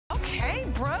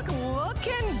Brooke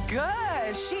looking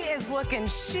good. She is looking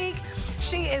chic.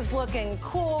 She is looking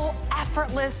cool,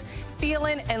 effortless,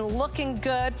 feeling and looking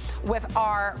good with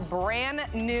our brand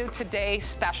new today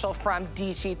special from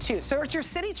DG2. So it's your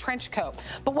city trench coat.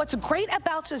 But what's great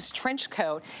about this trench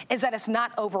coat is that it's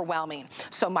not overwhelming.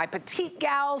 So my petite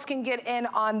gals can get in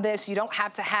on this. You don't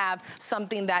have to have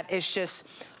something that is just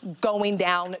going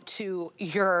down to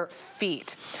your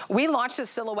feet. We launched the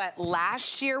silhouette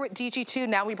last year with DG2.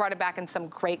 Now we brought it back in some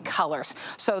great colors.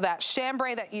 So that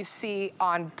chambray that you see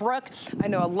on Brooke, I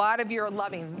know a lot of you are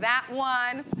loving that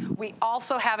one. We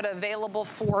also have it available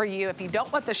for you. If you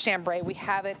don't want the chambray, we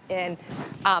have it in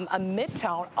a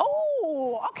mid-tone.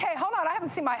 Oh, okay, hold on. I haven't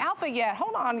seen my outfit yet.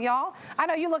 Hold on, y'all. I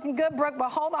know you're looking good, Brooke, but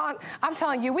hold on. I'm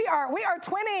telling you, we are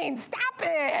twinning. Stop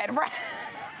it. Right?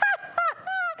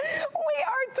 We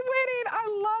are twinning. I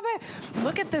love it.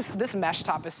 Look at this. This mesh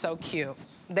top is so cute.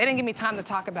 They didn't give me time to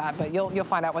talk about it, but you'll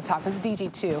find out what top. It's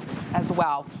DG2 as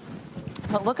well.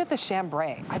 But look at the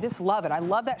chambray. I just love it. I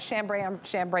love that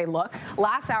chambray look.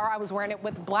 Last hour, I was wearing it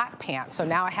with black pants, so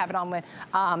now I have it on with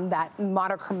that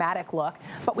monochromatic look.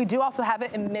 But we do also have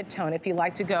it in mid-tone if you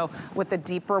like to go with a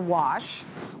deeper wash.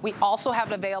 We also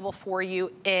have it available for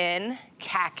you in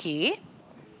khaki.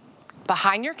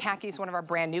 Behind your khaki is one of our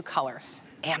brand new colors,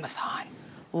 Amazon.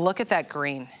 Look at that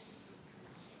green.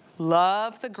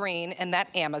 Love the green in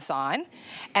that Amazon.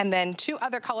 And then two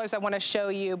other colors I want to show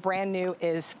you brand new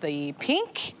is the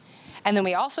pink. And then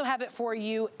we also have it for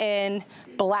you in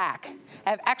black. I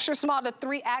have extra small to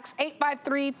 3X,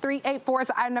 853-384 is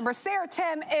the item number. Sarah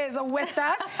Tim is with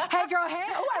us. Hey girl, hey.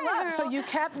 Oh, I love it. So you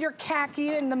kept your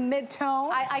khaki in the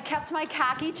mid-tone. I kept my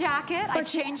khaki jacket. I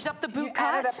changed up the boot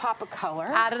cut. Added a pop of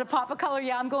color. Added a pop of color,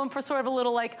 yeah. I'm going for sort of a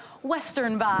little like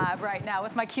Western vibe right now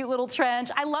with my cute little trench.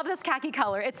 I love this khaki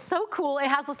color. It's so cool. It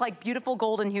has this like beautiful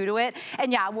golden hue to it.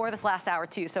 And yeah, I wore this last hour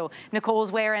too. So Nicole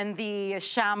was wearing the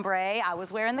chambray. I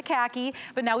was wearing the khaki.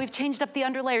 But now we've changed up the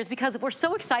underlayers because we're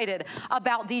so excited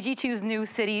about DG2's new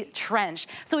city trench.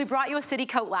 So we brought you a city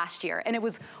coat last year and it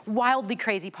was wildly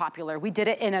crazy popular. We did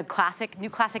it in a new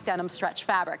classic denim stretch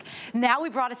fabric. Now we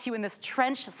brought it to you in this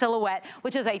trench silhouette,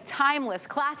 which is a timeless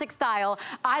classic style.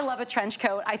 I love a trench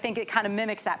coat. I think it kind of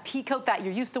mimics that pea coat that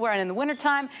you're used to wearing in the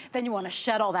wintertime. Then you want to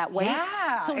shed all that weight.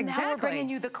 Yeah, so exactly. Now we're bringing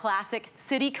you the classic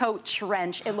city coat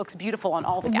trench. It looks beautiful on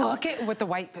all the gals. Look at with the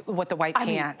white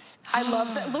pants. I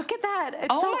love that. Look at that. It's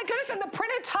oh my goodness, and the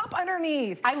printed top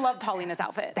underneath. I love Paulina's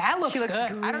outfit. That looks good.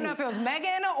 Great. I don't know if it was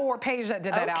Megan or Paige that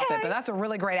did that outfit, but that's a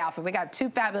really great outfit. We got two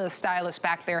fabulous stylists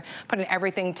back there putting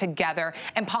everything together.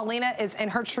 And Paulina is in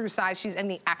her true size. She's in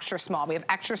the extra small. We have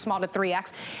extra small to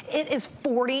 3X. It is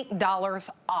 $40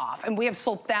 off. And we have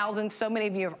sold thousands. So many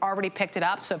of you have already picked it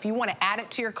up. So if you want to add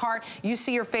it to your cart, you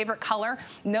see your favorite color,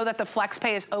 know that the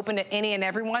FlexPay is open to any and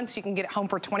everyone. So you can get it home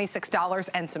for $26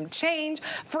 and some change.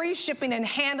 Free shipping and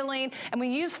handling. And we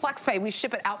use FlexPay. We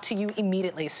ship it out to you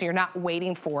immediately. So you're not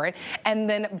waiting for it. And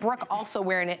then Brooke also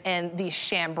wearing it in the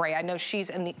chambray. I know she's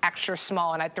in the extra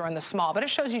small and I throw in the small, but it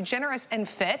shows you generous and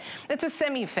fit. It's a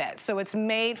semi-fit, so it's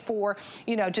made for,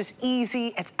 you know, just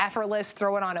easy, it's effortless,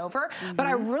 throw it on over. But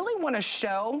I really want to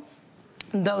show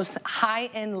those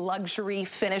high-end luxury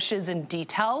finishes and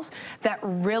details that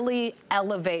really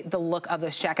elevate the look of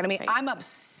this jacket. I mean, I'm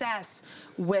obsessed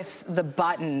with the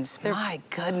buttons. My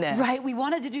goodness. Right, we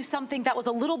wanted to do something that was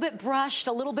a little bit brushed,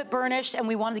 a little bit burnished, and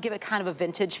we wanted to give it kind of a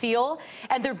vintage feel.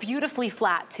 And they're beautifully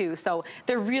flat too, so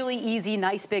they're really easy,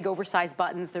 nice big oversized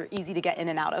buttons. They're easy to get in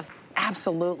and out of.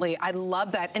 Absolutely, I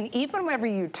love that. And even whenever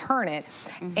you turn it,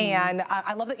 and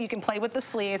I love that you can play with the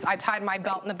sleeves. I tied my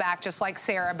belt in the back just like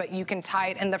Sarah, but you can tie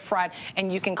it in the front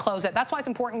and you can close it. That's why it's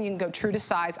important you can go true to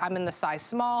size. I'm in the size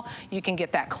small. You can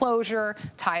get that closure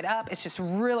tied up. It's just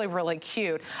really, really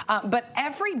cute. But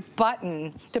every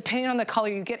button, depending on the color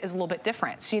you get, is a little bit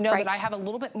different. So you know that I have a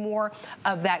little bit more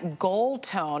of that gold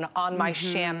tone on my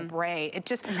chambray. It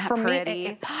just, for me,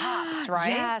 it pops,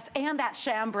 right? Yes, and that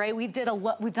chambray, we've done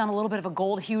a little bit of a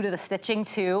gold hue to the stitching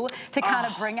too, to kind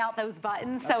of bring out those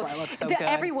buttons. That's why it looks so good.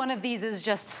 Every one of these is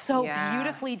just so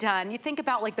beautifully done. You think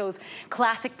about like those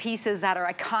classic pieces that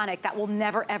are iconic, that will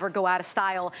never ever go out of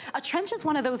style. A trench is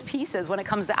one of those pieces when it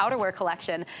comes to outerwear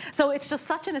collection. So it's just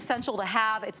such an essential to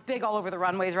have. It's big all over the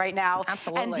runways right now.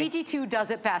 Absolutely. And DG2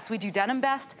 does it best. We do denim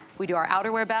best. We do our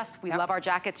outerwear best. We love our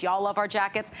jackets. Y'all love our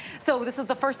jackets. So this is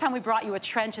the first time we brought you a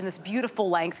trench in this beautiful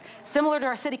length, similar to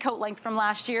our city coat length from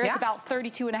last year. It's about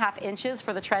 32.5 2.5 inches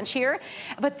for the trench here.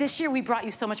 But this year we brought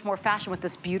you so much more fashion with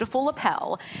this beautiful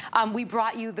lapel. We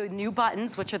brought you the new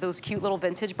buttons, which are those cute little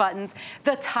vintage buttons.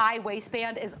 The tie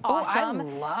waistband is awesome. Oh,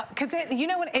 I love, because you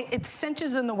know what, it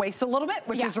cinches in the waist a little bit,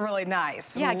 which is really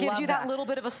nice. Yeah, it gives you that little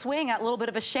bit of a swing, that little bit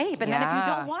of a shape. And then if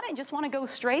you don't want it, you just want to go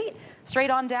straight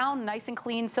on down, nice and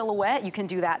clean silhouette, you can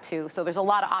do that too. So there's a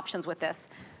lot of options with this.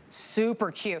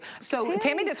 Super cute. So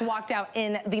Tammy just walked out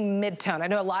in the mid-tone. I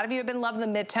know a lot of you have been loving the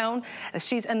mid-tone.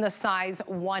 She's in the size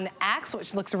 1X,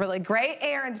 which looks really great.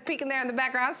 Erin's peeking there in the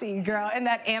background. See you, girl. In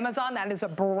that Amazon, that is a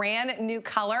brand new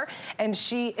color. And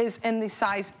she is in the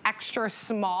size extra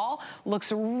small.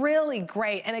 Looks really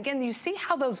great. And again, you see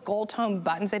how those gold tone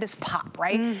buttons, they just pop,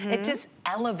 right? It just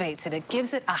elevates it. It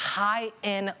gives it a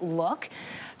high-end look.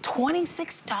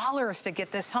 $26 to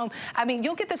get this home. I mean,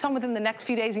 you'll get this home within the next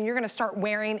few days and you're gonna start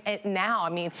wearing it now. I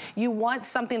mean, you want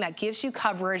something that gives you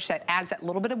coverage, that adds that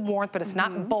little bit of warmth, but it's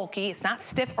not bulky, it's not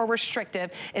stiff or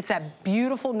restrictive. It's that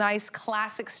beautiful, nice,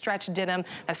 classic stretch denim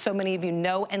that so many of you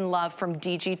know and love from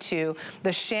DG2.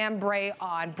 The chambray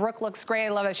on. Brooke looks great. I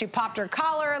love that she popped her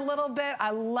collar a little bit. I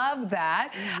love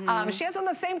that. She has on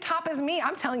the same top as me.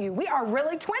 I'm telling you, we are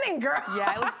really twinning, girl.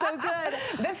 Yeah, it looks so good.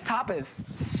 This top is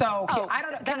so cute. I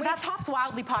don't know. That top's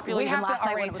wildly popular even last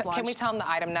night when it was launched. Can we tell them the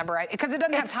item number? Because it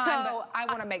doesn't have time, but I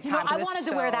want to make time. I wanted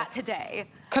to wear that today.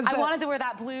 I wanted to wear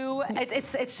that blue.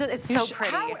 It's so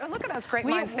pretty. Look at us, great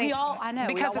minds think. I know.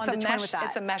 Because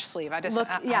it's a mesh sleeve.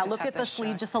 Look at the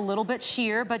sleeve, just a little bit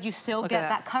sheer, but you still get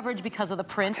that coverage because of the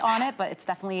print on it. But it's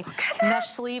definitely mesh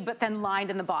sleeve, but then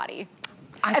lined in the body.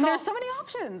 And there's so many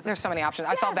options. There's so many options.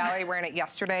 I saw Valerie wearing it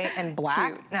yesterday in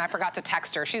black, and I forgot to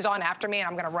text her. She's on after me, and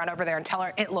I'm going to run over there and tell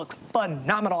her it looked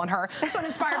phenomenal on her. So it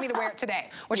inspired me to wear it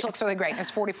today, which looks really great. It's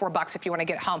 44 bucks if you want to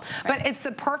get it home. But it's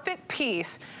the perfect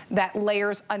piece that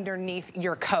layers underneath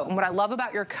your coat. And what I love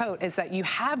about your coat is that you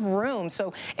have room.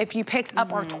 So if you picked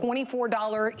up our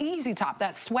 $24 Easy Top,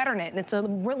 that sweater knit, and it's a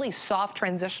really soft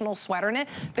transitional sweater knit,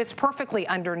 fits perfectly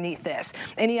underneath this.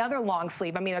 Any other long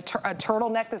sleeve, I mean, a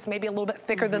turtleneck that's maybe a little bit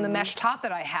thicker than the mesh top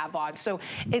that I have on. So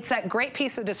it's that great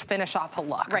piece to just finish off a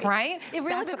look, right? It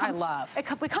really that's what I love.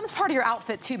 It becomes part of your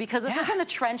outfit too, because this isn't a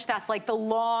trench that's like the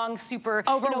long, super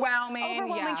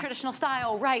overwhelming traditional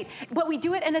style, right? But we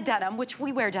do it in a denim, which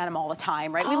we wear denim all the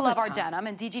time, right? We love our denim,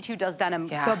 and DG2 does denim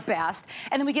the best.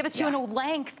 And then we give it to you in a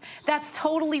length that's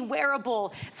totally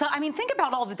wearable. So I mean, think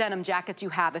about all the denim jackets you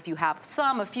have. If you have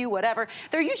some, a few, whatever,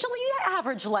 they're usually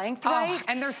average length, right?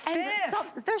 And they're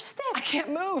stiff. They're stiff. I can't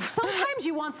move. Sometimes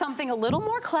you want something a little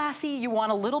more classy, you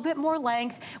want a little bit more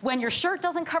length. When your shirt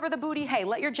doesn't cover the booty, hey,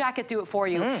 let your jacket do it for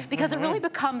you, because it really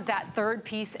becomes that third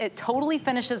piece. It totally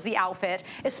finishes the outfit,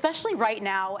 especially right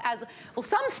now, as well,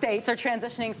 some states are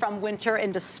transitioning from winter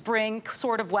into spring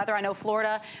sort of weather. I know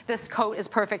Florida, this coat is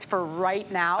perfect for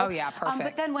right now. Oh yeah, perfect.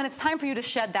 But then when it's time for you to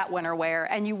shed that winter wear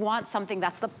and you want something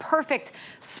that's the perfect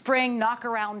spring knock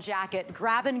around jacket,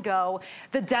 grab and go.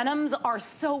 The denims are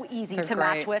so easy to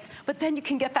match with, but then you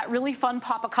can get that really fun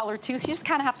pop of color too, so you just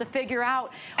kind of have to figure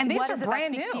out what is it that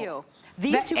speaks to you.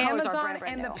 These two colors are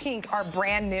brand new. And the pink are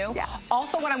brand new.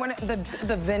 Also, what I want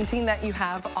the venting that you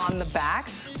have on the back,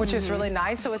 which is really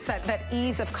nice. So it's that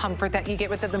ease of comfort that you get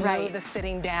with the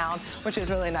sitting down, which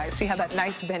is really nice. So you have that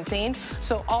nice venting.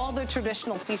 So all the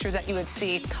traditional features that you would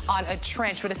see on a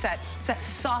trench, but it's that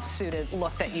soft suited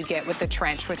look that you get with the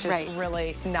trench, which is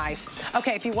really nice.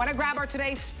 Okay, if you want to grab our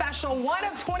today's special 1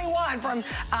 of 21 from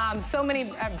so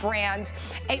many brands,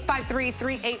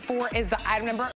 853-384 is the item number.